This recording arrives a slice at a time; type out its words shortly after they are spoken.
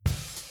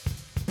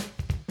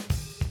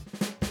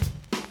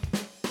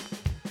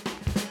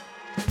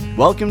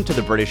Welcome to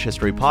the British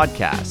History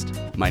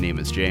Podcast. My name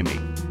is Jamie,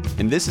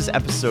 and this is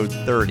episode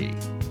 30,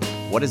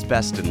 What is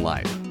Best in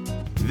Life?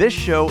 This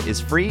show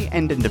is free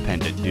and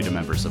independent due to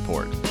member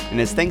support, and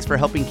as thanks for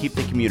helping keep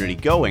the community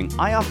going,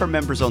 I offer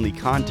members-only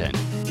content,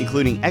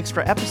 including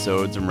extra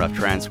episodes and rough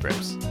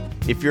transcripts.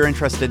 If you're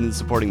interested in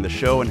supporting the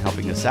show and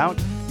helping us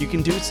out, you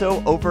can do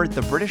so over at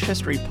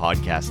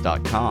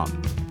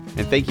thebritishhistorypodcast.com.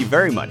 And thank you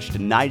very much to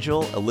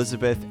Nigel,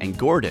 Elizabeth, and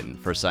Gordon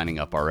for signing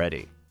up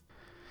already.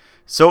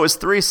 So it was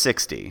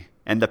 360,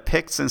 and the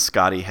Picts and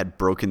Scotti had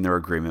broken their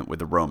agreement with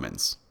the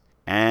Romans,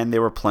 and they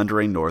were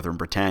plundering northern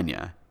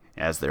Britannia,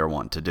 as they are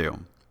wont to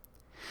do.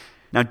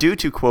 Now, due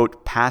to,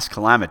 quote, past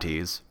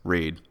calamities,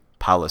 read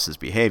Paulus's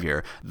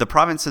behavior, the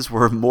provinces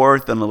were more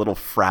than a little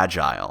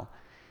fragile.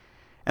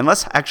 And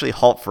let's actually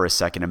halt for a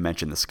second and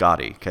mention the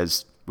Scotti,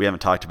 because we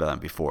haven't talked about them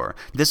before.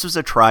 This was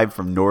a tribe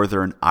from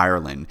Northern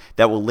Ireland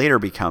that will later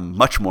become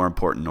much more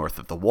important north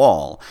of the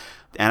Wall.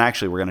 And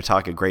actually, we're going to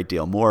talk a great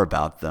deal more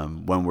about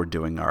them when we're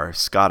doing our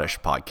Scottish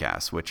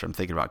podcast, which I'm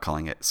thinking about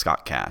calling it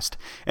Scottcast.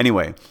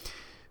 Anyway,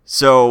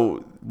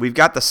 so we've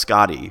got the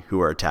Scotti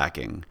who are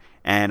attacking,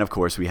 and of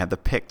course we have the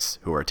Picts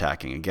who are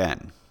attacking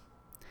again.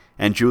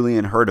 And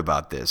Julian heard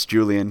about this.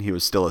 Julian, he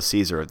was still a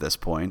Caesar at this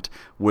point,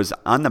 was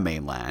on the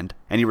mainland,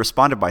 and he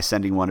responded by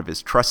sending one of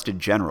his trusted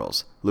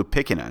generals,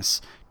 Lupicinus,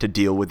 to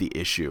deal with the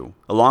issue,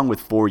 along with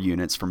 4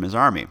 units from his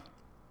army.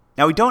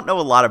 Now, we don't know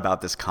a lot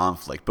about this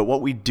conflict, but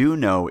what we do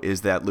know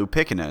is that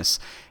Lupicinus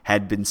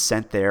had been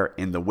sent there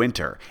in the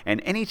winter, and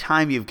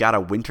anytime you've got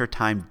a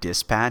wintertime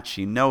dispatch,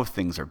 you know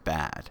things are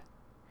bad.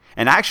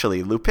 And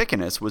actually,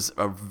 Lupicinus was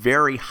a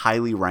very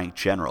highly ranked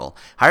general,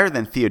 higher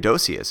than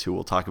Theodosius, who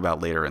we'll talk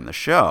about later in the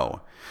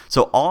show.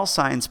 So all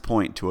signs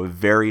point to a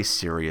very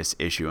serious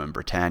issue in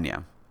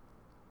Britannia.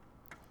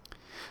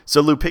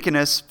 So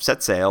Lupicinus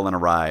set sail and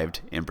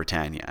arrived in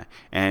Britannia,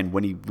 and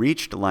when he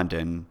reached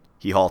London,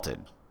 he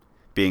halted,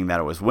 being that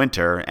it was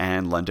winter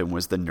and London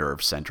was the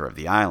nerve center of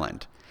the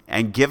island.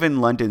 And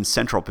given London's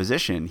central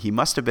position, he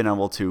must have been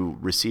able to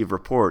receive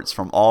reports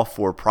from all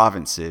 4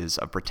 provinces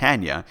of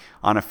Britannia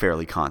on a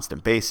fairly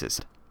constant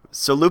basis.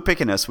 So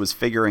Lupicinus was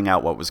figuring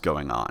out what was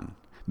going on.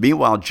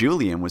 Meanwhile,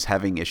 Julian was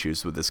having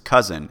issues with his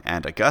cousin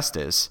and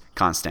Augustus,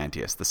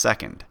 Constantius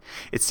II.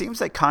 It seems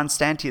that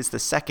Constantius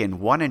II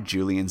wanted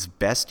Julian's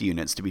best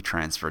units to be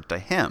transferred to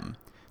him,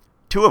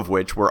 2 of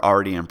which were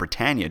already in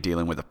Britannia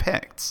dealing with the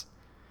Picts.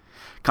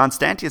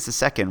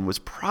 Constantius II was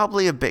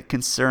probably a bit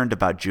concerned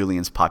about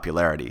Julian's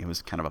popularity. He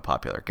was kind of a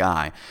popular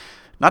guy.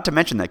 Not to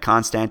mention that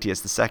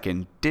Constantius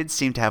II did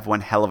seem to have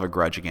one hell of a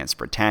grudge against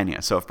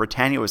Britannia. So if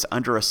Britannia was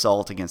under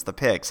assault against the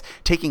Picts,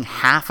 taking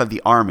half of the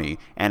army,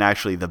 and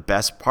actually the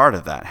best part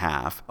of that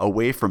half,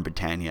 away from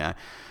Britannia,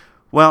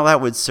 well,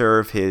 that would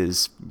serve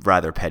his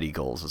rather petty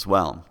goals as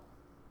well.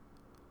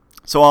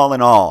 So all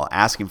in all,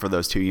 asking for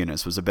those 2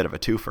 units was a bit of a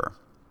twofer.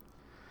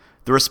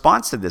 The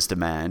response to this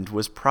demand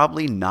was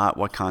probably not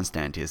what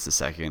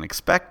Constantius II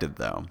expected,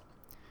 though.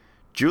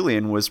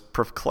 Julian was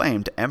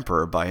proclaimed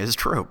emperor by his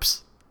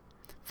troops.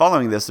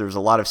 Following this, there was a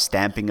lot of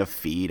stamping of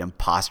feet and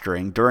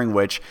posturing, during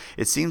which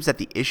it seems that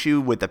the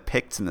issue with the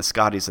Picts and the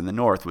Scottis in the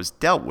north was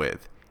dealt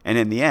with, and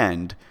in the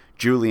end,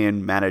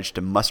 Julian managed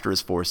to muster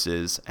his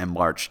forces and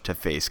march to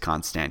face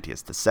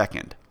Constantius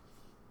II.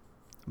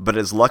 But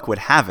as luck would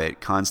have it,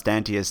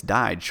 Constantius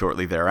died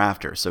shortly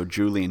thereafter, so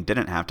Julian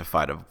didn't have to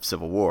fight a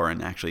civil war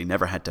and actually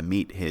never had to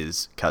meet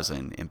his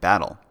cousin in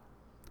battle.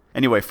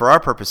 Anyway, for our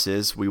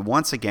purposes, we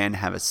once again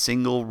have a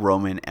single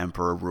Roman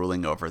emperor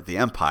ruling over the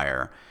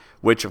empire,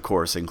 which of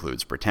course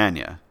includes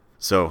Britannia.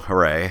 So,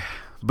 hooray.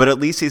 But at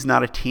least he's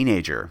not a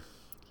teenager.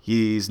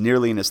 He's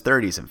nearly in his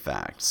 30s, in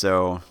fact,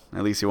 so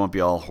at least he won't be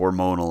all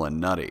hormonal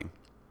and nutty.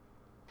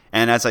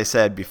 And as I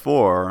said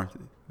before,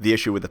 the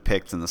issue with the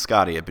Picts and the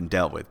Scotti had been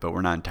dealt with, but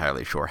we're not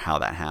entirely sure how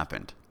that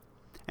happened.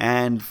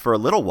 And for a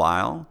little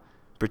while,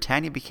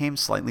 Britannia became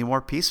slightly more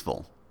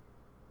peaceful.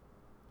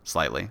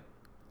 Slightly.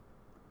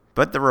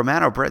 But the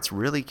Romano-Brits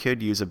really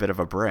could use a bit of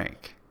a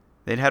break.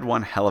 They'd had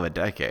one hell of a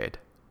decade.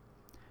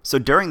 So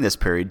during this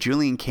period,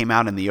 Julian came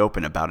out in the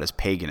open about his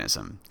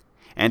paganism.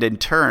 And in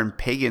turn,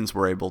 pagans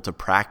were able to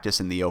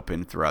practice in the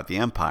open throughout the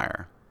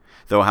empire.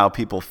 Though how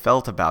people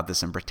felt about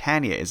this in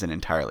Britannia isn't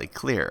entirely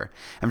clear.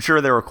 I'm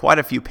sure there were quite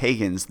a few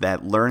pagans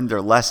that learned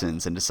their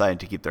lessons and decided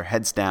to keep their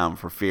heads down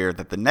for fear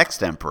that the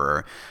next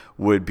emperor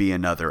would be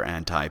another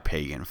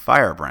anti-pagan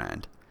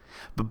firebrand.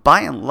 But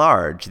by and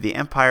large, the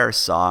empire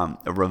saw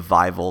a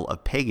revival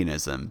of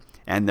paganism,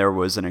 and there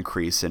was an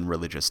increase in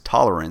religious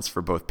tolerance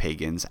for both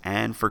pagans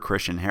and for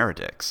Christian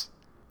heretics.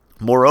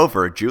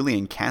 Moreover,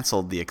 Julian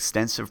canceled the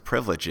extensive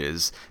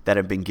privileges that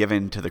had been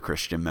given to the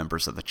Christian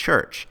members of the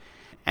church,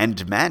 and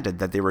demanded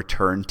that they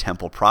return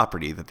temple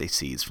property that they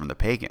seized from the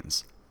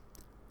pagans.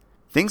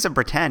 Things in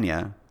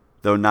Britannia,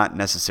 though not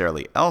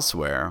necessarily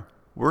elsewhere,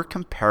 were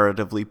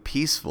comparatively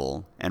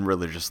peaceful and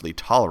religiously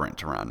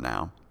tolerant around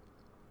now.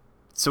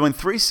 So in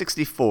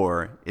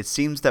 364, it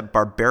seems that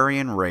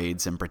barbarian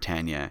raids in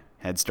Britannia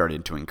had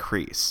started to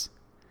increase.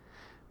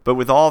 But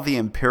with all the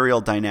imperial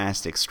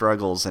dynastic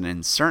struggles and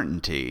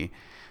uncertainty,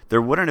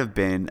 there wouldn't have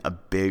been a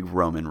big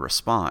Roman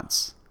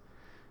response.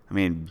 I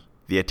mean,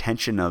 the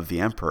attention of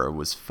the emperor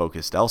was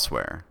focused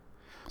elsewhere.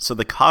 So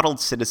the coddled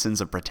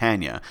citizens of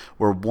Britannia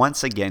were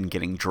once again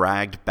getting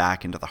dragged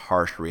back into the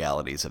harsh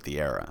realities of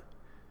the era.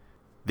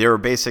 They were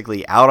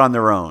basically out on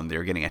their own. They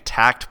were getting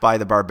attacked by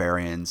the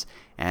barbarians,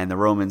 and the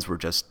Romans were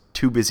just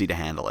too busy to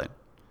handle it.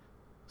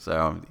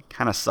 So it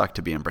kind of sucked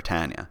to be in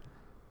Britannia.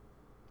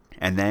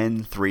 And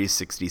then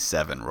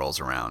 367 rolls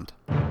around.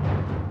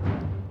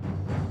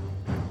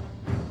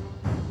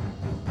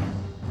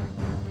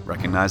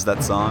 Recognize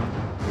that song?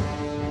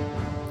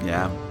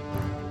 Yeah,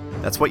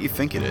 that's what you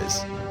think it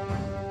is.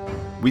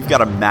 We've got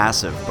a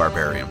massive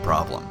barbarian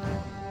problem.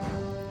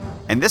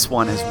 And this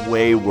one is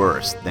way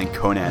worse than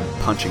Conan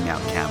punching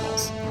out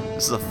camels.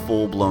 This is a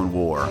full-blown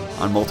war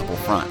on multiple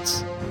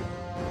fronts.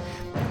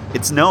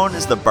 It's known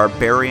as the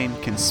Barbarian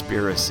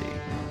Conspiracy.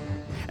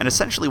 And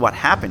essentially what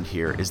happened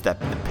here is that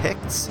the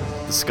Picts,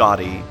 the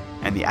Scotti,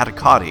 and the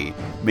Atticati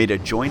made a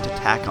joint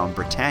attack on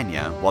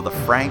Britannia while the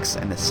Franks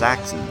and the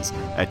Saxons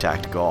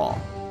attacked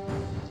Gaul.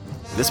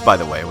 This, by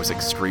the way, was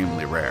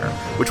extremely rare,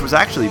 which was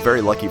actually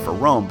very lucky for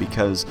Rome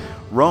because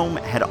Rome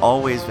had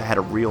always had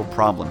a real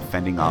problem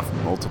fending off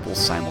multiple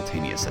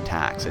simultaneous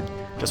attacks. It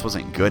just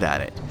wasn't good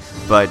at it.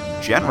 But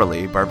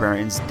generally,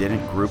 barbarians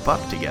didn't group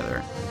up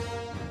together.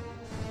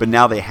 But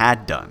now they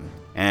had done,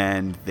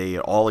 and they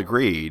all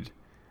agreed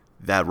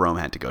that Rome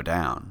had to go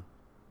down.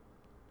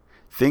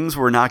 Things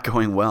were not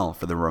going well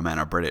for the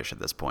Romano-British at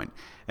this point,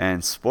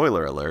 and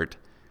spoiler alert,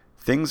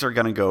 things are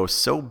going to go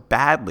so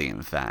badly,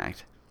 in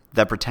fact,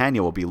 that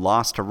Britannia will be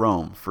lost to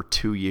Rome for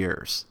 2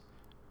 years.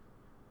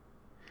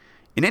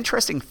 An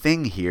interesting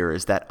thing here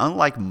is that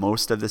unlike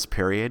most of this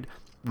period,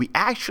 we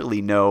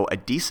actually know a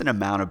decent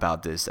amount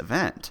about this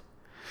event.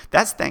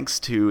 That's thanks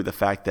to the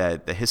fact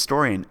that the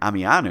historian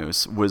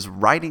Ammianus was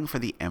writing for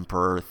the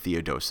Emperor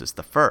Theodosius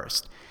I,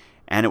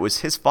 and it was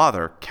his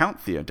father, Count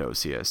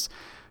Theodosius,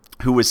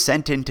 who was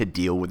sent in to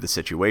deal with the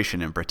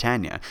situation in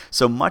Britannia.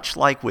 So much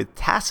like with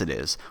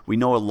Tacitus, we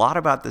know a lot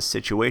about this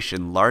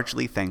situation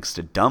largely thanks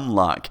to dumb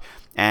luck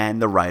and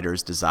the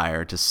writer's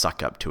desire to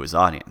suck up to his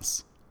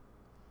audience.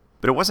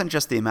 But it wasn't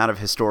just the amount of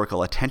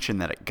historical attention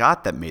that it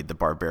got that made the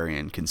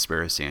barbarian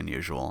conspiracy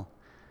unusual.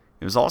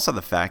 It was also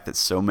the fact that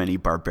so many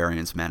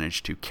barbarians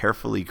managed to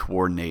carefully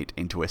coordinate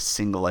into a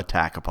single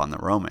attack upon the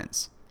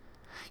Romans.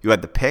 You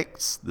had the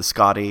Picts, the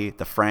Scotti,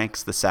 the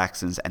Franks, the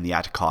Saxons, and the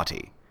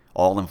Atticati,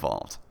 all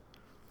involved.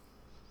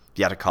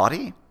 The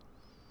Atticati?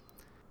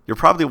 You're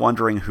probably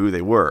wondering who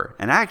they were,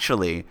 and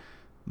actually,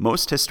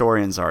 most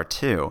historians are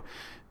too.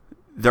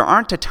 There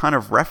aren't a ton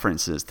of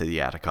references to the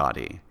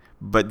Atticati,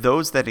 but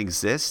those that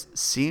exist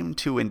seem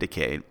to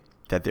indicate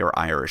that they're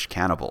Irish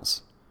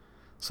cannibals.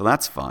 So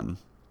that's fun.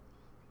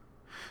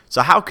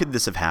 So how could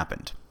this have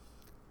happened?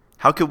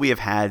 How could we have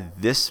had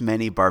this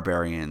many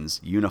barbarians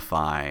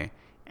unify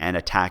and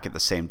attack at the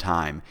same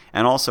time,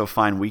 and also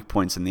find weak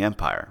points in the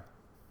empire?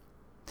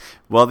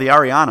 Well, the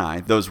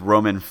Ariani, those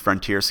Roman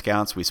frontier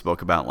scouts we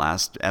spoke about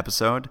last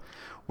episode,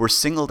 were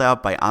singled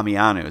out by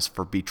Ammianus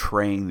for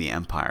betraying the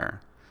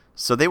empire.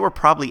 So they were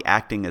probably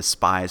acting as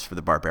spies for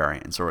the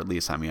barbarians, or at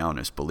least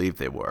Ammianus believed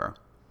they were.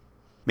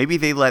 Maybe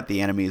they let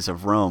the enemies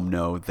of Rome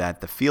know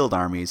that the field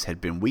armies had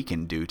been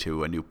weakened due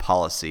to a new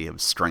policy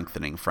of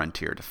strengthening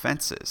frontier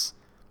defenses,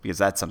 because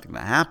that's something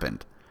that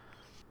happened.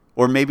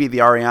 Or maybe the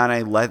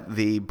Ariani let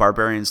the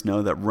barbarians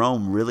know that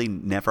Rome really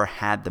never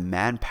had the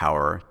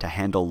manpower to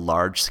handle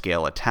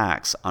large-scale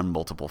attacks on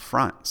multiple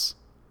fronts.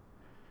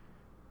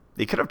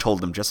 They could have told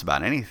them just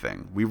about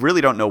anything. We really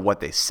don't know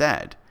what they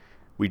said.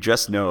 We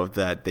just know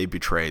that they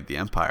betrayed the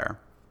empire.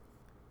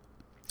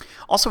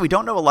 Also, we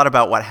don't know a lot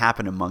about what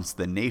happened amongst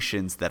the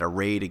nations that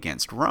arrayed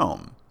against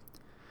Rome.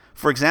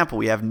 For example,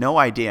 we have no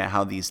idea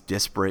how these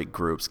disparate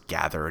groups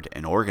gathered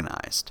and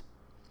organized.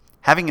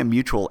 Having a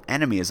mutual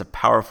enemy is a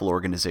powerful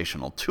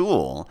organizational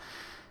tool,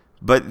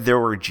 but there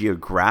were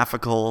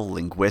geographical,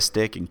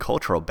 linguistic, and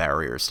cultural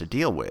barriers to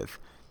deal with.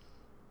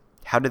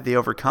 How did they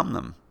overcome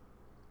them?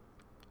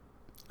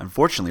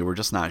 Unfortunately, we're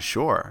just not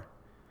sure.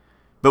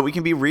 But we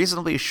can be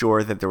reasonably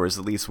sure that there was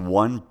at least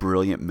one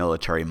brilliant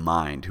military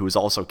mind who was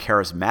also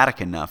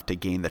charismatic enough to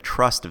gain the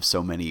trust of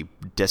so many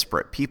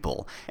disparate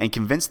people and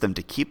convince them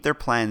to keep their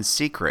plans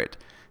secret,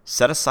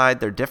 set aside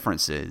their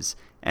differences,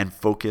 and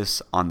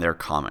focus on their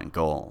common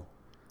goal.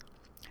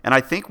 And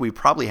I think we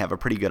probably have a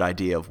pretty good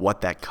idea of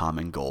what that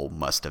common goal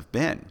must have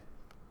been.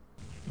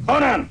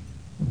 Conan,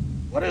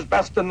 what is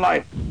best in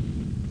life?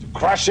 To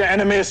crush your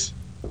enemies,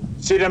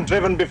 see them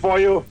driven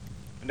before you,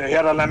 and to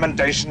hear the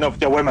lamentation of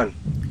their women.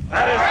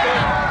 That is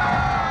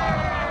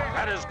good.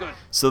 That is good.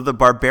 So the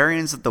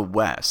barbarians of the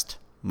West,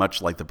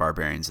 much like the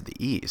barbarians of the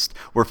East,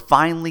 were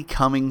finally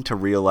coming to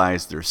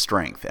realize their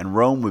strength, and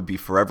Rome would be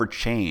forever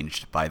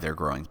changed by their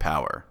growing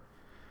power.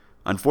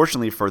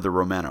 Unfortunately for the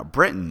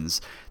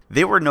Romano-Britons,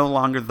 they were no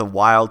longer the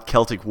wild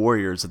Celtic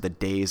warriors of the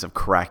days of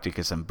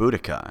Caractacus and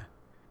Boudica.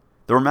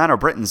 The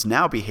Romano-Britons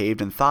now behaved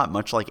and thought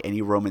much like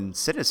any Roman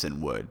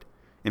citizen would.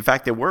 In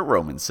fact, they were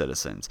Roman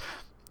citizens.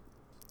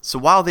 So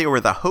while they were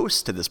the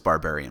hosts to this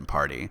barbarian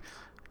party,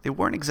 they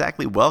weren't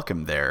exactly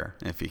welcome there,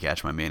 if you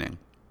catch my meaning.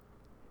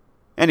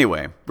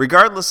 Anyway,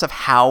 regardless of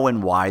how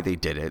and why they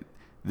did it,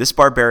 this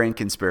barbarian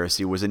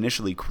conspiracy was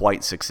initially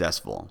quite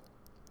successful.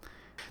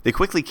 They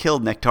quickly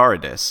killed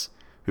Nectaridus,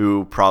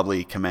 who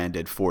probably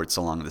commanded forts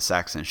along the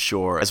Saxon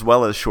shore, as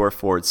well as shore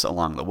forts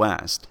along the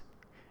west.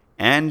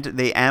 And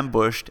they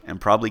ambushed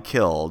and probably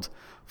killed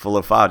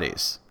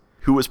Philophades,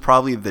 who was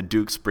probably the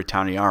Dux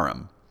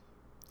Britanniarum.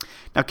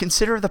 Now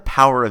consider the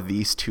power of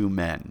these two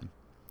men.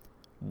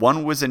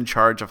 One was in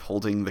charge of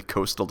holding the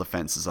coastal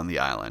defenses on the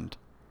island,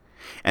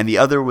 and the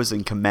other was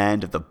in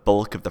command of the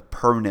bulk of the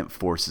permanent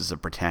forces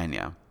of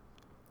Britannia.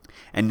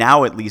 And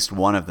now at least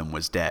one of them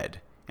was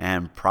dead,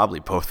 and probably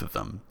both of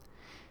them.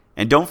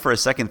 And don't for a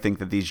second think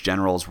that these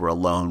generals were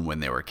alone when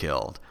they were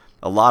killed.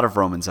 A lot of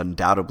Romans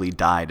undoubtedly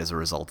died as a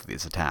result of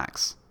these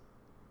attacks.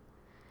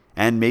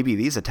 And maybe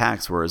these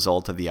attacks were a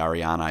result of the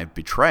Ariani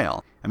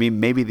betrayal. I mean,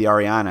 maybe the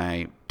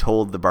Ariani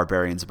told the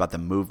barbarians about the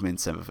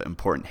movements of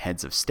important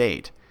heads of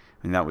state.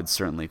 I mean, that would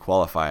certainly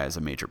qualify as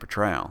a major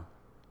betrayal.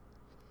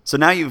 So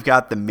now you've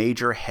got the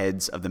major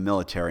heads of the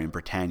military in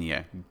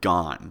Britannia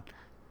gone.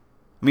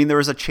 I mean, there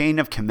was a chain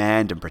of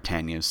command in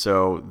Britannia,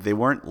 so they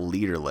weren't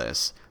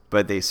leaderless,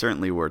 but they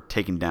certainly were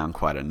taken down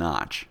quite a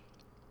notch.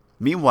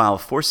 Meanwhile,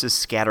 forces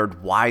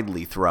scattered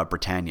widely throughout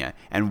Britannia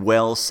and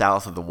well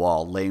south of the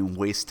wall, laying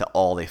waste to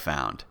all they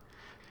found.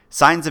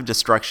 Signs of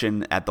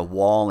destruction at the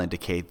wall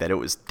indicate that it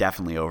was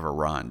definitely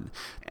overrun.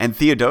 And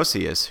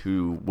Theodosius,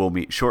 who we'll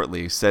meet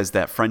shortly, says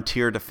that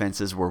frontier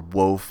defenses were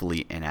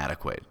woefully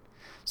inadequate.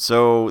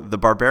 So the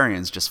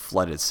barbarians just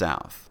flooded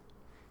south,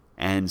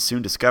 and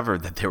soon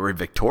discovered that they were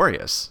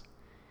victorious.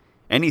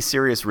 Any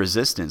serious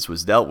resistance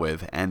was dealt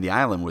with, and the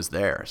island was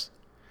theirs.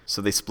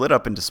 So they split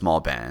up into small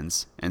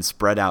bands and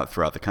spread out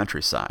throughout the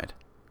countryside.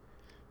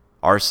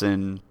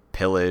 Arson,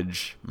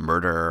 pillage,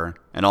 murder,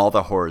 and all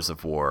the horrors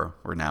of war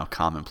were now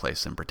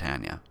commonplace in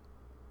Britannia.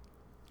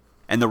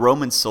 And the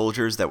Roman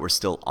soldiers that were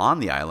still on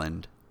the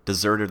island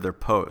deserted their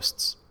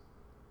posts.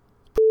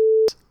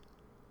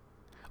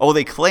 Oh,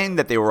 they claimed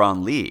that they were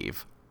on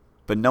leave,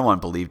 but no one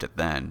believed it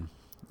then,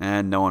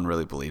 and no one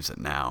really believes it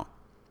now.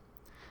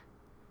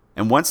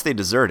 And once they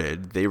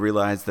deserted, they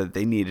realized that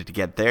they needed to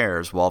get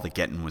theirs while the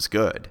getting was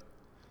good.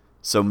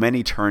 So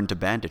many turned to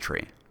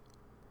banditry.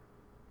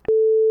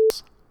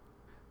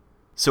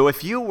 So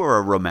if you were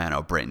a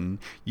Romano-Briton,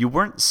 you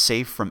weren't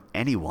safe from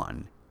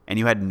anyone, and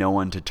you had no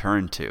one to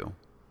turn to.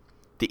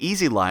 The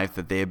easy life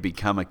that they had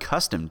become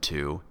accustomed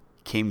to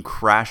came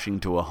crashing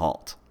to a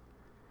halt.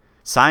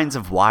 Signs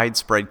of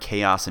widespread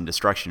chaos and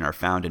destruction are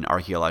found in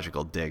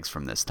archaeological digs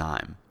from this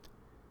time.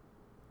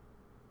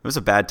 It was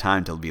a bad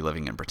time to be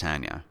living in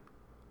Britannia.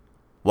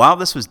 While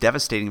this was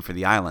devastating for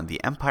the island,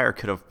 the empire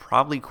could have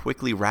probably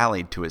quickly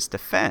rallied to its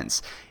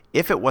defense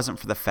if it wasn't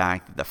for the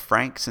fact that the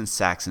Franks and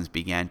Saxons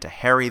began to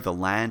harry the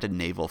land and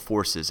naval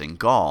forces in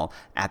Gaul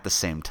at the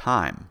same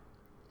time.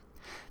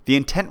 The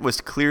intent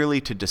was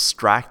clearly to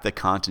distract the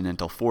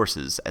continental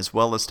forces, as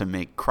well as to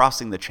make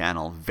crossing the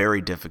Channel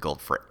very difficult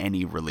for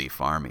any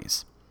relief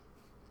armies.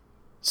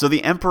 So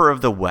the Emperor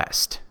of the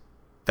West,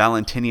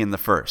 Valentinian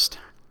I.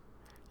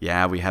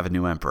 Yeah, we have a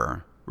new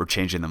emperor. We're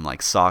changing them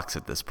like socks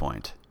at this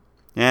point.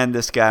 And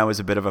this guy was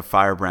a bit of a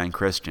firebrand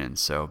Christian,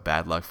 so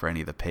bad luck for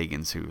any of the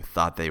pagans who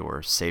thought they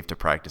were safe to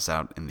practice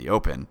out in the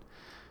open.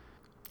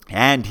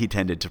 And he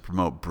tended to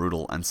promote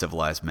brutal,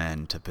 uncivilized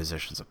men to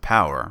positions of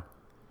power.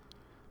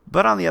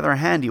 But on the other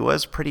hand, he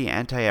was pretty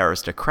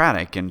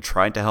anti-aristocratic and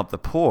tried to help the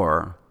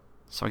poor,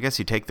 so I guess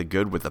you take the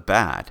good with the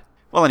bad.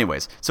 Well,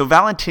 anyways, so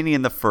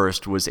Valentinian I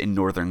was in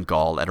northern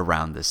Gaul at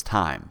around this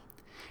time,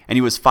 and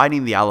he was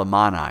fighting the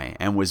Alemanni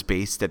and was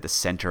based at the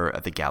center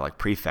of the Gallic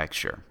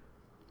prefecture.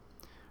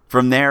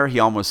 From there, he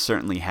almost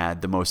certainly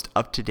had the most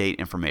up-to-date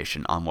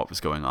information on what was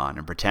going on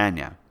in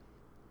Britannia.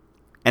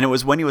 And it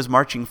was when he was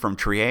marching from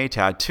Trier to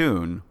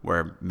Autun,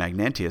 where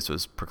Magnentius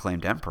was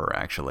proclaimed emperor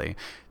actually,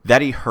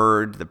 that he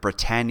heard that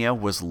Britannia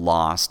was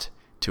lost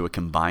to a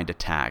combined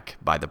attack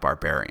by the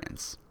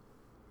barbarians.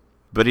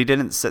 But he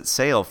didn't set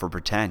sail for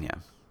Britannia.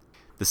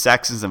 The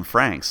Saxons and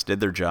Franks did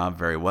their job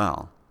very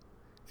well.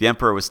 The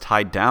emperor was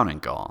tied down in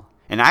Gaul.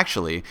 And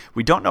actually,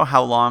 we don't know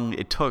how long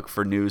it took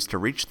for news to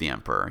reach the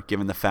emperor,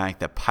 given the fact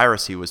that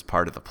piracy was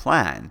part of the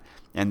plan,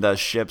 and thus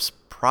ships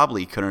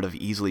probably couldn't have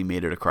easily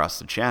made it across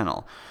the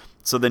channel.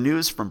 So the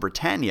news from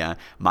Britannia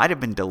might have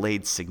been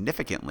delayed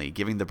significantly,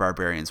 giving the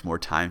barbarians more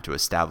time to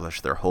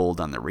establish their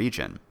hold on the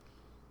region.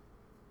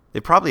 They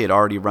probably had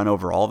already run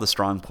over all the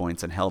strong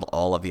points and held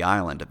all of the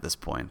island at this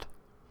point.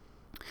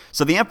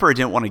 So the emperor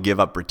didn't want to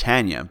give up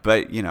Britannia,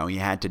 but, he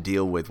had to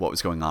deal with what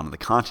was going on the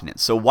continent.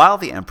 So while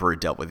the emperor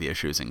dealt with the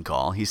issues in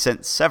Gaul, he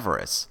sent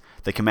Severus,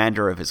 the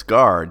commander of his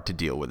guard, to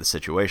deal with the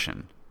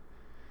situation.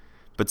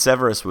 But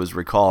Severus was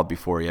recalled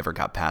before he ever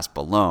got past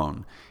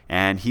Boulogne,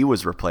 and he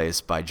was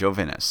replaced by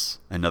Jovinus,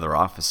 another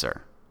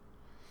officer.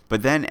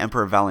 But then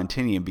Emperor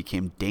Valentinian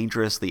became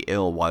dangerously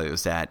ill while he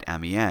was at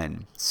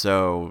Amiens,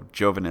 so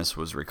Jovinus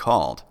was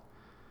recalled.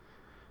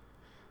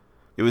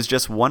 It was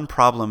just one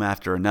problem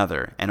after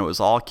another, and it was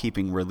all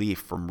keeping relief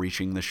from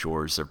reaching the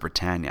shores of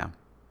Britannia.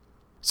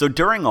 So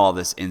during all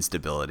this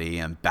instability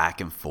and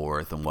back and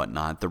forth and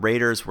whatnot, the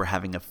raiders were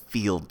having a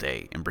field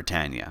day in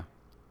Britannia.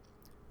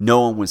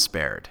 No one was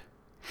spared.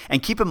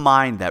 And keep in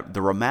mind that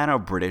the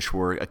Romano-British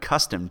were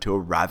accustomed to a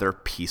rather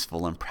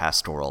peaceful and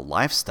pastoral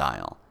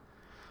lifestyle.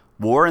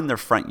 War in their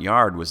front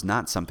yard was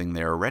not something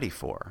they were ready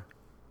for.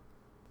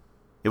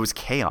 It was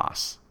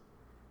chaos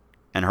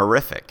and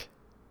horrific.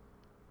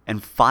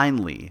 And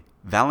finally,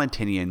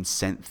 Valentinian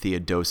sent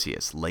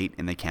Theodosius late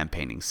in the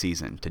campaigning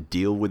season to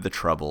deal with the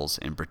troubles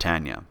in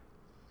Britannia.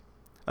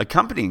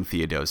 Accompanying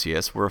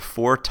Theodosius were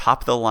 4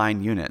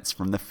 top-of-the-line units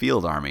from the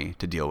field army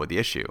to deal with the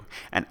issue,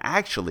 and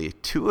actually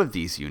 2 of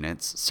these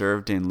units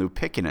served in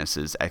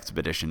Lupicinus's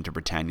expedition to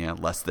Britannia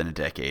less than a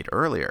decade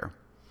earlier.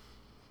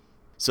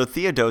 So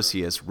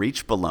Theodosius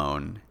reached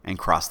Boulogne and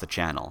crossed the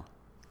Channel.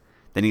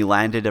 Then he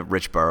landed at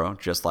Richborough,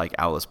 just like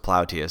Aulus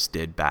Plautius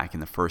did back in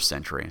the 1st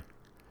century.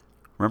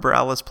 Remember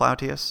Aulus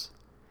Plautius?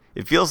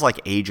 It feels like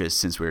ages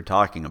since we were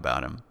talking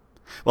about him.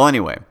 Well,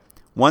 anyway,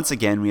 once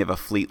again we have a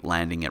fleet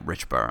landing at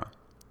Richborough.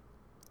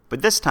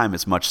 But this time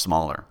it's much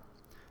smaller.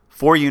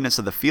 4 units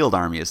of the field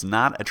army is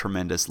not a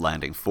tremendous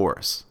landing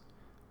force.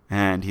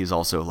 And he's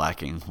also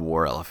lacking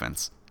war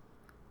elephants.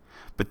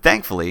 But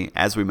thankfully,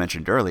 as we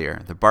mentioned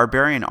earlier, the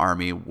barbarian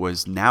army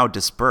was now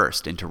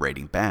dispersed into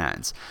raiding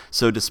bands.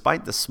 So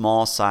despite the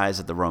small size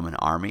of the Roman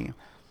army,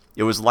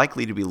 it was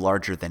likely to be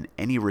larger than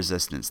any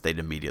resistance they'd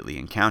immediately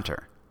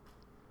encounter.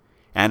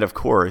 And of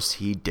course,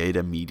 he did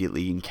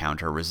immediately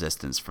encounter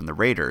resistance from the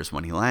raiders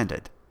when he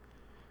landed.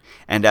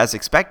 And as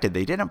expected,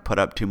 they didn't put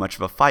up too much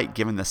of a fight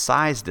given the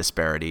size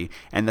disparity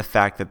and the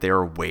fact that they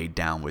were weighed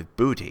down with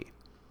booty.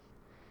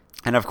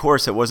 And of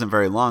course, it wasn't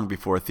very long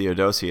before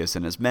Theodosius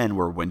and his men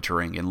were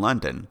wintering in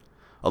London,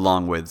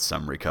 along with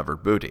some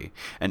recovered booty.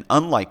 And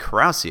unlike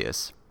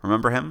Carausius,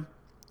 remember him?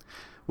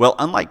 Well,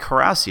 unlike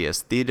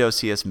Carausius,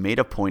 Theodosius made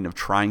a point of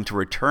trying to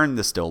return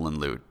the stolen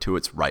loot to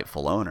its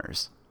rightful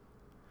owners.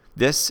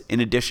 This, in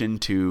addition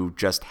to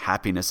just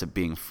happiness at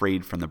being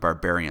freed from the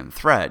barbarian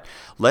threat,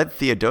 led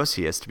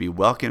Theodosius to be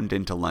welcomed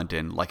into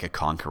London like a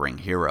conquering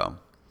hero.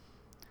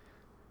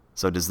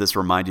 So does this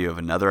remind you of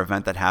another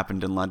event that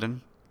happened in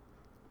London?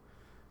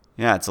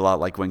 Yeah, it's a lot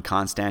like when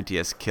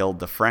Constantius killed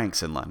the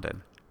Franks in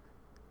London.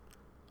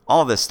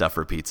 All this stuff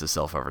repeats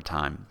itself over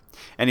time.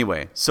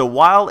 Anyway, so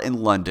while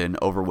in London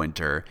over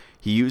winter,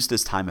 he used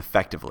his time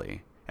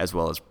effectively, as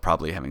well as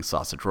probably having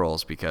sausage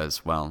rolls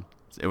because, well,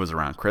 it was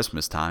around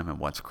Christmas time, and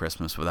what's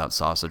Christmas without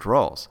sausage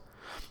rolls?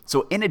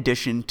 So in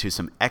addition to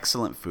some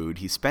excellent food,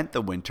 he spent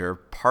the winter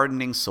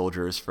pardoning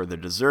soldiers for their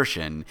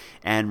desertion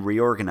and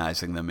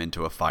reorganizing them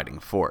into a fighting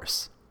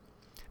force.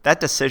 That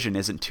decision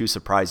isn't too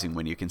surprising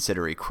when you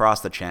consider he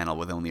crossed the Channel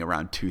with only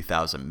around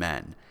 2,000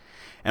 men.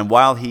 And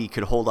while he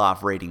could hold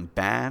off raiding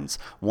bands,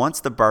 once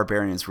the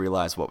barbarians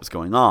realized what was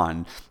going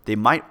on, they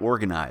might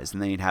organize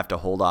and then he'd have to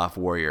hold off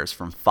warriors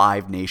from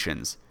 5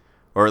 nations,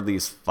 or at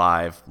least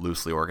 5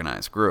 loosely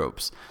organized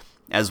groups,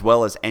 as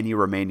well as any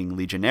remaining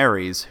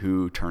legionaries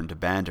who turned to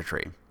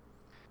banditry.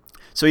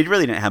 So he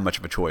really didn't have much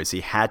of a choice. He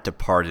had to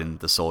pardon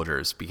the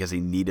soldiers because he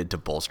needed to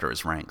bolster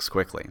his ranks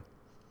quickly.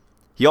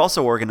 He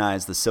also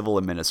organized the civil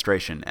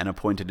administration and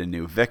appointed a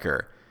new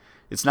vicar.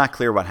 It's not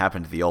clear what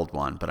happened to the old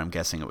one, but I'm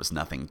guessing it was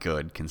nothing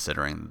good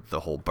considering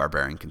the whole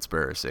barbarian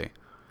conspiracy.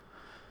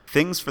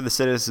 Things for the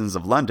citizens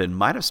of London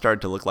might have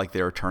started to look like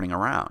they were turning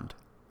around.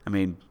 I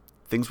mean,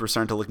 things were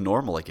starting to look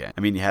normal again.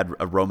 I mean, you had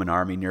a Roman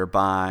army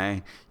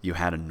nearby, you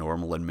had a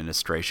normal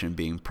administration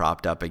being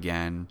propped up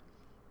again.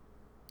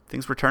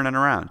 Things were turning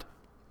around.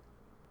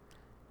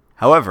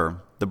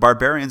 However, the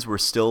barbarians were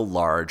still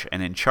large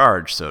and in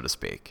charge, so to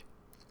speak.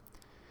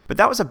 But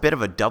that was a bit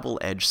of a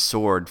double-edged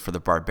sword for the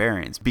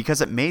barbarians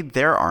because it made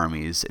their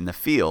armies in the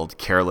field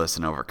careless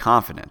and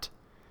overconfident.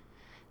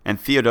 And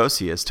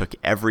Theodosius took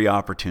every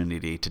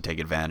opportunity to take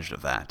advantage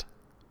of that.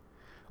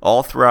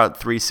 All throughout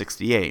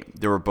 368,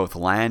 there were both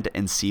land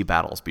and sea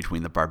battles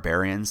between the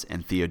barbarians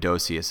and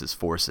Theodosius's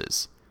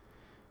forces.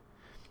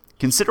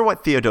 Consider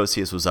what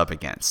Theodosius was up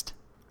against.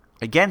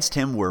 Against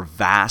him were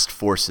vast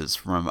forces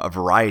from a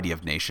variety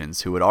of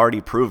nations who had already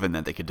proven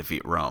that they could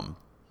defeat Rome.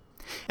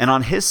 And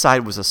on his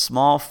side was a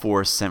small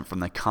force sent from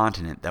the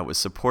continent that was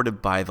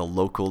supported by the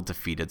local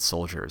defeated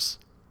soldiers.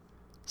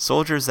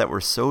 Soldiers that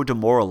were so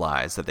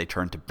demoralized that they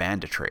turned to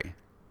banditry.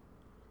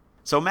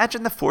 So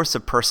imagine the force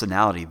of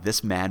personality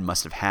this man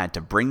must have had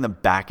to bring them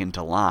back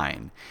into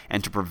line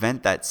and to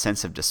prevent that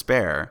sense of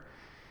despair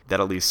that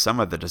at least some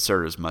of the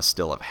deserters must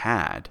still have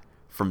had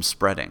from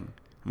spreading.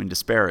 I mean,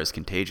 despair is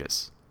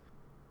contagious.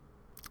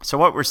 So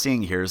what we're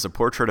seeing here is a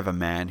portrait of a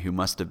man who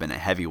must have been a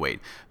heavyweight,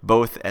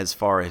 both as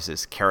far as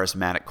his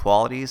charismatic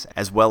qualities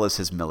as well as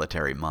his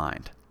military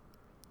mind.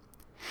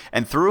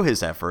 And through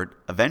his effort,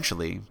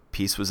 eventually,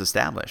 peace was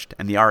established,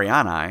 and the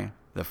Ariani,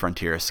 the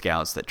frontier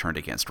scouts that turned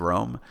against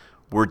Rome,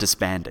 were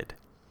disbanded,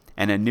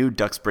 and a new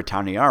Dux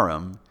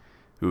Britanniarum,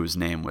 whose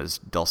name was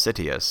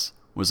Dulcitius,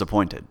 was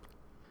appointed.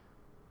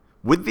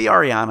 With the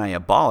Ariani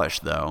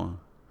abolished, though,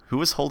 who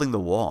was holding the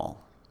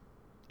wall?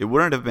 It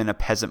wouldn't have been a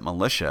peasant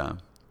militia.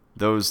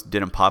 Those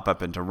didn't pop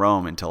up into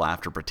Rome until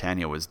after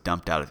Britannia was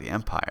dumped out of the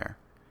empire.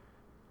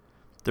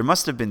 there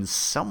must have been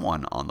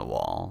someone on the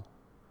wall.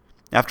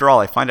 After all,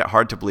 I find it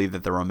hard to believe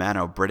that the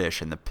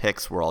Romano-British and the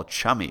Picts were all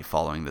chummy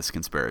following this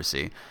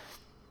conspiracy.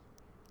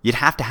 You'd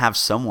have to have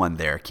someone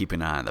there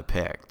keeping an eye on the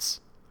Picts.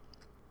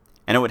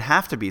 And it would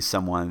have to be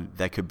someone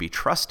that could be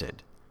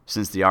trusted,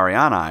 since the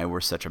Ariani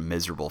were such a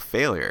miserable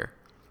failure.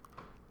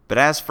 But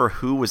as for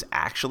who was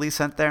actually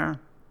sent there,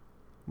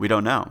 we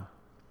don't know.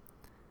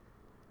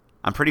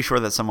 I'm pretty sure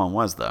that someone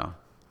was, though.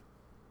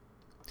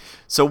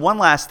 So one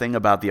last thing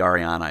about the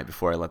Ariani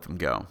before I let them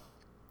go.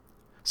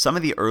 Some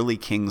of the early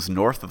kings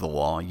north of the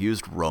wall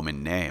used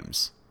Roman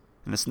names,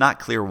 and it's not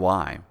clear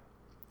why.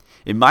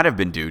 It might have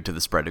been due to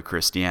the spread of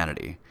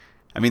Christianity.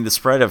 I mean, the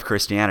spread of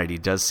Christianity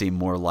does seem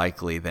more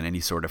likely than any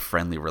sort of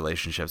friendly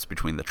relationships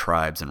between the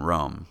tribes and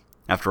Rome.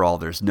 After all,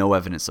 there's no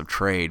evidence of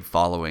trade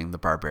following the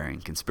barbarian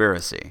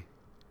conspiracy.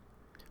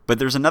 But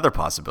there's another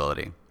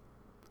possibility.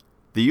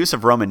 The use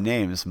of Roman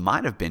names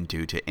might have been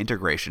due to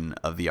integration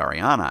of the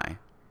Ariani.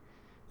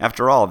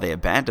 After all, they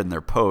abandoned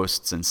their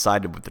posts and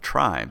sided with the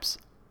tribes.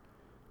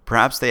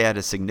 Perhaps they had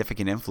a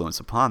significant influence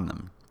upon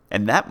them,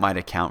 and that might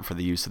account for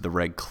the use of the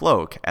red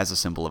cloak as a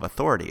symbol of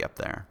authority up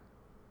there.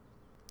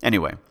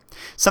 Anyway,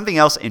 something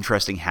else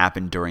interesting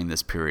happened during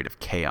this period of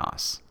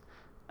chaos.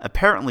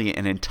 Apparently,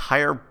 an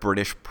entire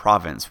British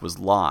province was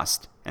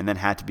lost and then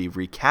had to be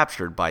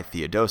recaptured by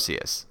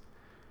Theodosius.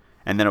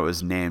 And then it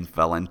was named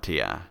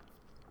Valentia.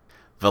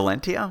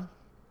 Valentia?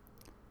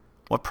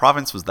 What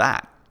province was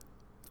that?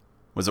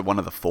 Was it one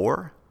of the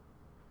 4?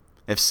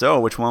 If so,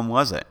 which one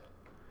was it?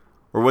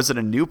 Or was it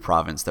a new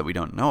province that we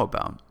don't know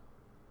about?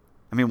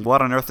 I mean,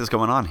 what on earth is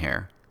going on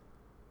here?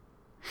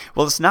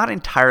 Well, it's not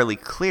entirely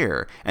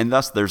clear, and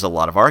thus there's a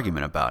lot of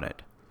argument about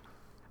it.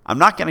 I'm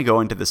not going to go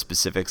into the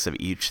specifics of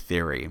each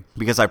theory,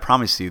 because I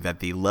promise you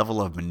that the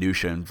level of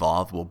minutia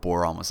involved will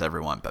bore almost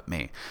everyone but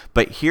me.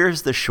 But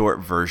here's the short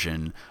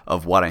version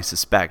of what I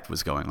suspect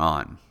was going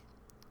on.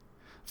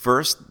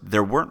 First,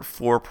 there weren't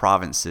 4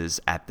 provinces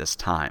at this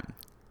time.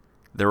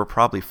 There were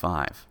probably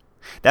 5.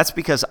 That's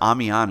because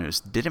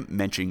Ammianus didn't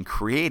mention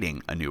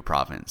creating a new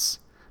province,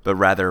 but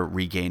rather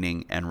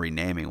regaining and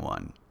renaming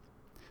one.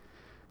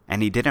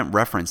 And he didn't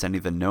reference any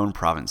of the known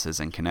provinces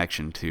in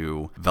connection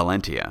to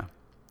Valentia.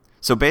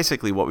 So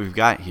basically what we've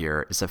got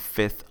here is a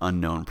 5th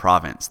unknown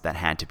province that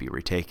had to be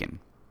retaken.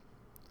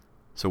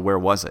 So where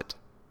was it?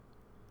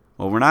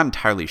 Well, we're not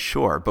entirely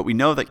sure, but we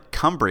know that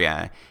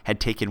Cumbria had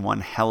taken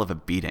one hell of a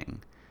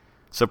beating.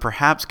 So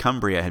perhaps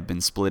Cumbria had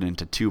been split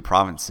into 2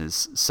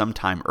 provinces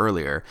sometime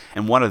earlier,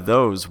 and one of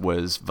those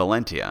was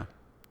Valentia.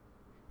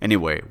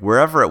 Anyway,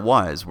 wherever it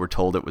was, we're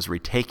told it was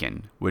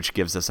retaken, which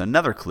gives us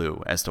another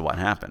clue as to what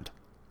happened.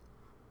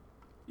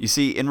 You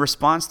see, in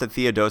response to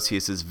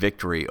Theodosius'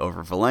 victory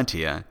over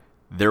Valentia,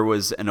 there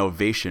was an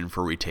ovation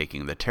for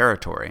retaking the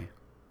territory.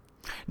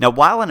 Now,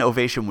 while an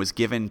ovation was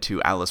given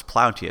to Aulus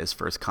Plautius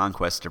for his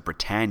conquest of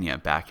Britannia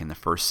back in the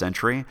 1st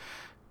century,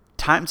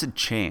 times had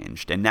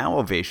changed, and now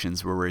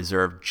ovations were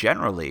reserved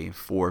generally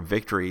for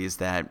victories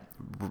that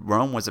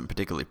Rome wasn't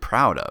particularly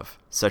proud of,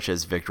 such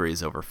as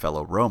victories over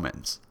fellow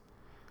Romans.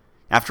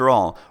 After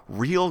all,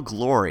 real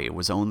glory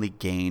was only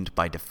gained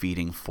by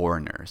defeating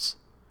foreigners.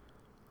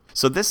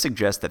 So this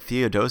suggests that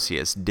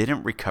Theodosius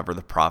didn't recover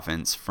the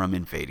province from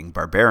invading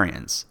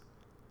barbarians.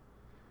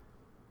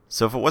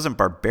 So if it wasn't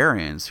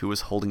barbarians, who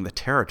was holding the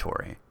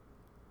territory?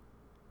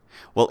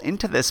 Well,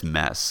 into this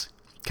mess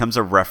comes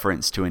a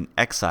reference to an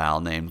exile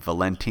named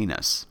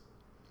Valentinus,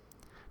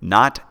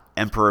 not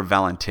Emperor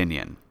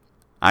Valentinian.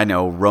 I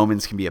know,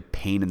 Romans can be a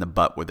pain in the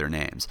butt with their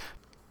names.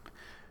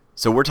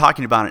 So we're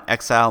talking about an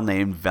exile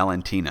named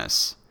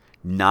Valentinus,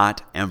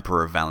 not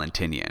Emperor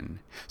Valentinian.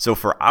 So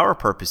for our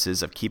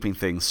purposes of keeping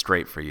things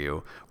straight for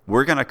you,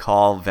 we're going to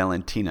call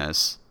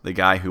Valentinus, the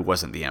guy who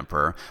wasn't the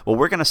emperor, well,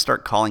 we're going to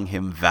start calling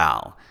him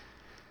Val.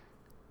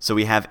 So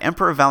we have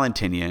Emperor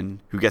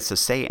Valentinian, who gets to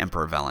say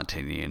Emperor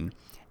Valentinian,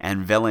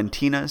 and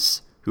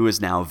Valentinus, who is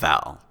now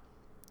Val.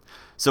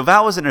 So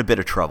Val was in a bit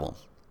of trouble.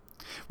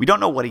 We don't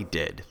know what he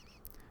did,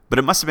 but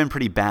it must have been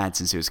pretty bad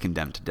since he was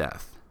condemned to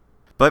death.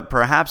 But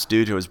perhaps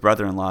due to his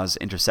brother-in-law's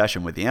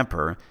intercession with the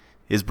emperor,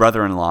 his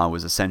brother-in-law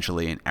was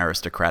essentially an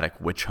aristocratic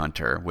witch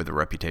hunter with a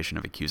reputation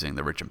of accusing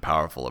the rich and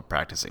powerful of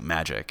practicing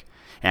magic.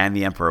 And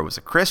the emperor was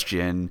a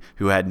Christian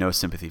who had no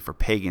sympathy for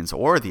pagans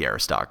or the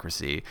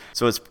aristocracy,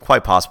 so it's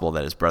quite possible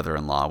that his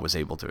brother-in-law was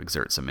able to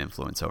exert some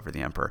influence over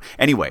the emperor.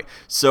 Anyway,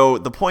 so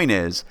the point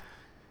is,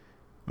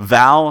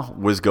 Val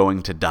was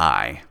going to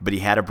die, but he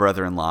had a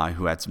brother-in-law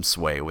who had some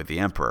sway with the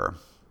emperor.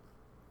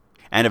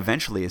 And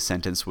eventually his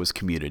sentence was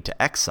commuted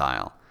to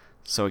exile,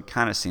 so it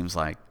kind of seems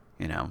like,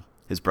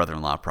 his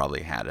brother-in-law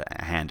probably had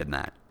a hand in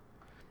that.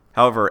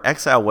 However,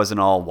 exile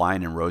wasn't all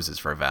wine and roses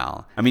for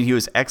Val. I mean, he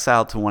was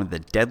exiled to one of the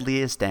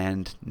deadliest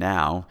and,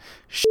 now,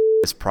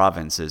 shittest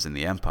provinces in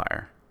the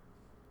empire.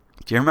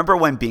 Do you remember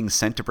when being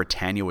sent to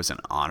Britannia was an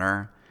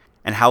honor?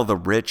 And how the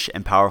rich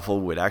and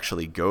powerful would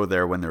actually go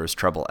there when there was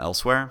trouble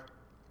elsewhere?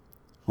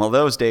 Well,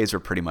 those days are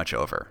pretty much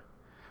over.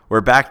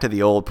 We're back to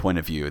the old point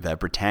of view that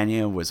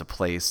Britannia was a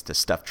place to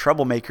stuff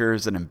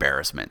troublemakers and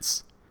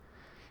embarrassments.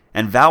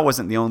 And Val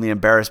wasn't the only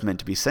embarrassment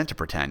to be sent to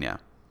Britannia.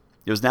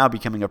 It was now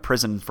becoming a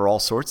prison for all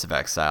sorts of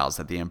exiles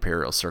that the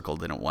imperial circle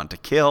didn't want to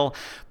kill,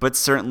 but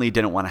certainly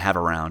didn't want to have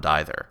around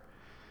either.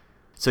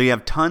 So you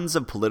have tons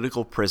of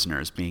political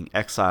prisoners being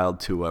exiled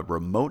to a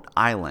remote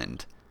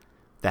island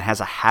that has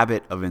a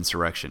habit of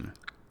insurrection.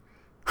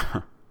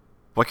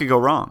 What could go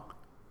wrong?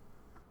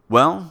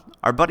 Well,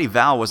 our buddy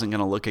Val wasn't going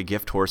to look a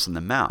gift horse in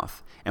the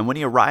mouth, and when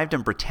he arrived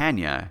in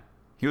Britannia,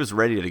 he was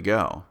ready to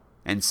go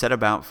and set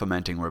about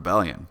fomenting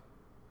rebellion.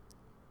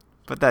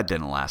 But that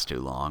didn't last too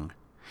long.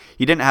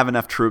 He didn't have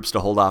enough troops to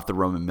hold off the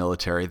Roman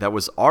military that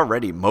was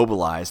already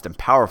mobilized and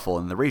powerful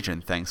in the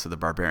region thanks to the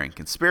barbarian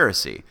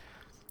conspiracy,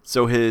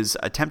 so his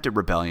attempted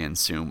rebellion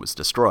soon was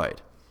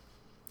destroyed.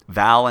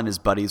 Val and his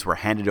buddies were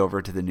handed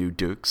over to the new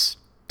dukes,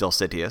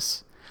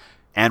 Dulcitius,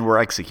 and were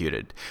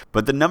executed.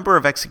 But the number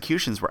of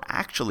executions were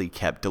actually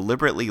kept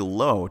deliberately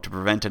low to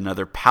prevent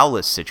another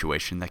Paulus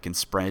situation that can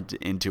spread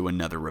into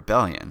another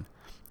rebellion.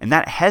 And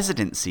that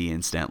hesitancy,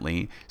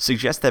 incidentally,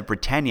 suggests that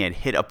Britannia had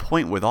hit a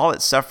point with all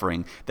its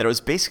suffering that it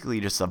was basically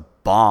just a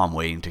bomb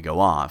waiting to go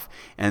off,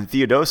 and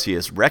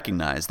Theodosius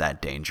recognized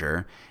that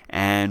danger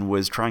and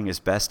was trying his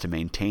best to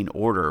maintain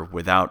order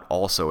without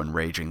also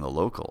enraging the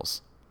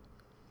locals.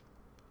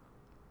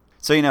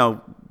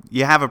 So,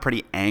 you have a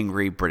pretty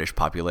angry British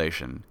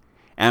population,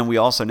 and we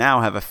also now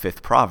have a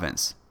fifth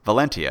province,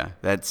 Valentia,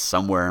 that's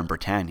somewhere in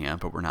Britannia,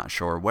 but we're not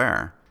sure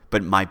where,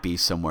 but might be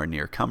somewhere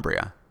near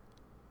Cumbria.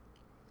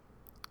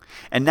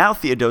 And now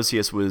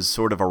Theodosius was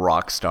sort of a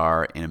rock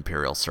star in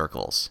imperial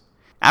circles.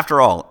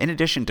 After all, in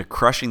addition to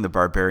crushing the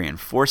barbarian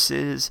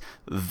forces,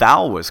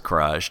 Val was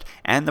crushed,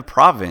 and the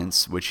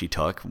province which he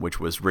took, which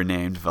was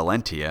renamed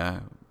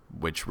Valentia,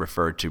 which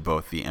referred to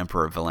both the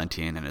Emperor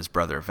Valentian and his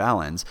brother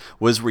Valens,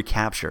 was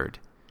recaptured.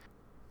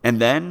 And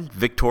then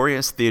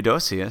victorious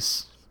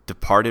Theodosius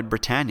departed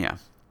Britannia.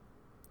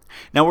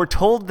 Now we're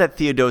told that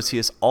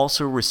Theodosius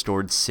also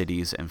restored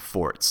cities and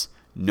forts,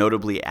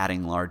 notably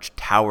adding large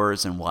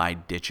towers and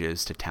wide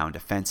ditches to town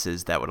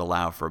defenses that would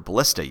allow for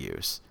ballista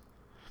use.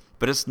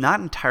 But it's not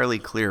entirely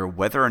clear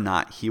whether or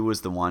not he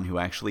was the one who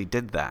actually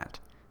did that.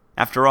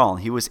 After all,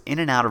 he was in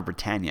and out of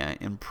Britannia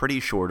in pretty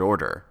short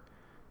order.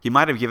 He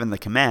might have given the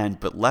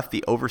command, but left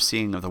the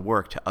overseeing of the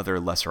work to other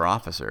lesser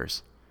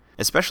officers,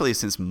 especially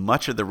since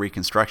much of the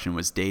reconstruction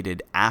was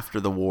dated after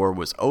the war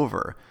was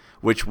over,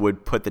 which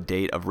would put the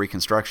date of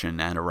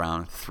reconstruction at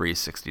around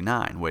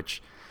 369,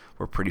 which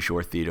we're pretty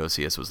sure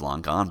Theodosius was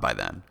long gone by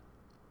then.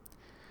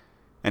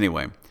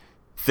 Anyway,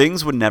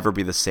 things would never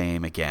be the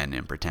same again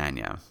in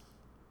Britannia.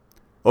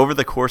 Over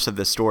the course of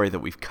the story that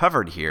we've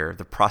covered here,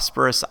 the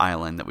prosperous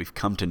island that we've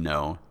come to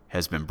know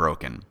has been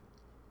broken.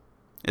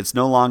 It's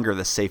no longer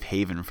the safe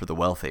haven for the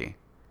wealthy.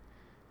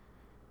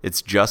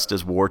 It's just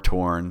as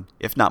war-torn,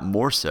 if not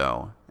more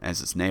so,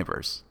 as its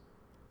neighbors.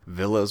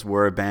 Villas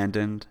were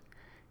abandoned.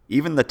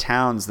 Even the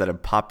towns that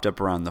had popped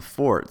up around the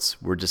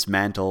forts were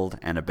dismantled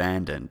and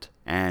abandoned,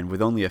 and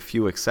with only a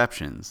few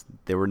exceptions,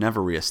 they were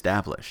never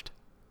reestablished.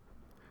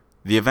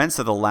 The events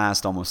of the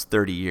last almost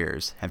 30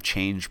 years have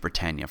changed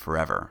Britannia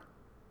forever.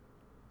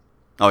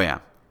 Oh yeah,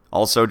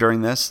 also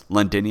during this,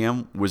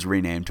 Londinium was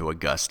renamed to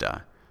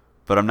Augusta,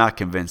 but I'm not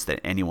convinced that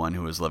anyone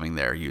who was living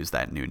there used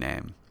that new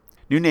name.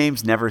 New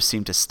names never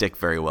seem to stick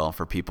very well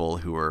for people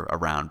who were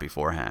around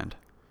beforehand.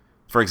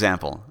 For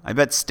example, I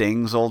bet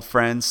Sting's old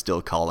friends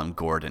still call him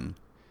Gordon,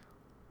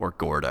 or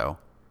Gordo.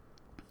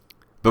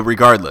 But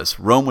regardless,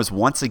 Rome was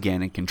once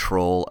again in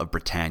control of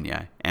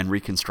Britannia, and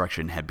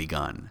reconstruction had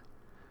begun.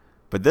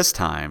 But this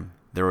time,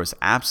 there was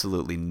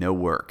absolutely no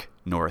work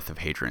north of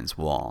Hadrian's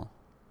Wall.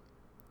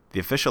 The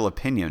official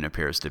opinion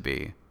appears to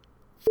be,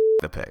 F***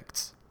 the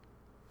Picts.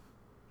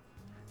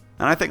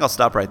 And I think I'll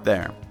stop right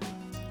there.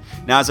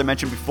 Now, as I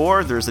mentioned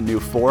before, there's a new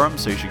forum,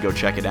 so you should go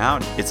check it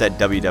out. It's at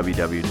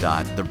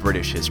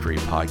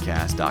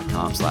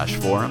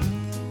www.thebritishhistorypodcast.com/forum.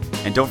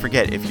 And don't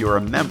forget, if you're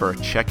a member,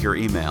 check your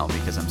email,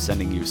 because I'm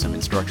sending you some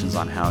instructions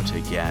on how to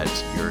get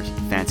your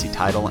fancy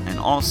title and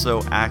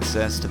also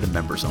access to the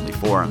members-only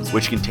forums,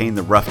 which contain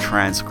the rough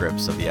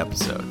transcripts of the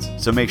episodes.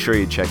 So make sure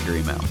you check your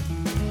email.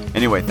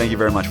 Anyway, thank you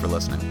very much for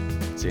listening.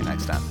 See you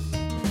next time.